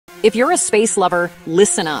If you're a space lover,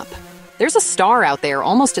 listen up. There's a star out there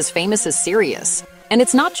almost as famous as Sirius. And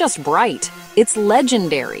it's not just bright, it's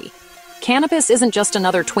legendary. Canopus isn't just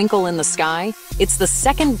another twinkle in the sky, it's the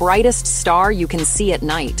second brightest star you can see at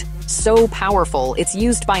night. So powerful, it's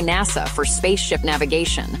used by NASA for spaceship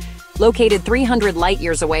navigation. Located 300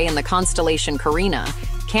 light-years away in the constellation Carina,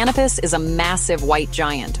 Canopus is a massive white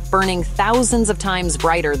giant, burning thousands of times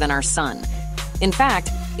brighter than our sun. In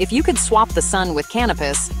fact, if you could swap the sun with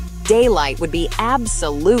Canopus, daylight would be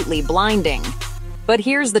absolutely blinding. But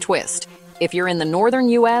here's the twist. If you're in the northern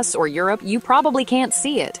US or Europe, you probably can't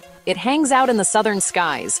see it. It hangs out in the southern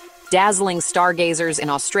skies, dazzling stargazers in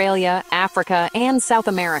Australia, Africa, and South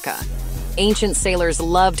America. Ancient sailors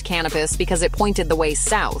loved Canopus because it pointed the way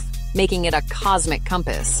south, making it a cosmic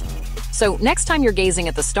compass. So next time you're gazing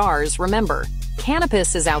at the stars, remember,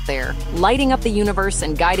 Canopus is out there, lighting up the universe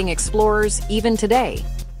and guiding explorers even today.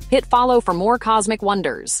 Hit follow for more cosmic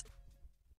wonders.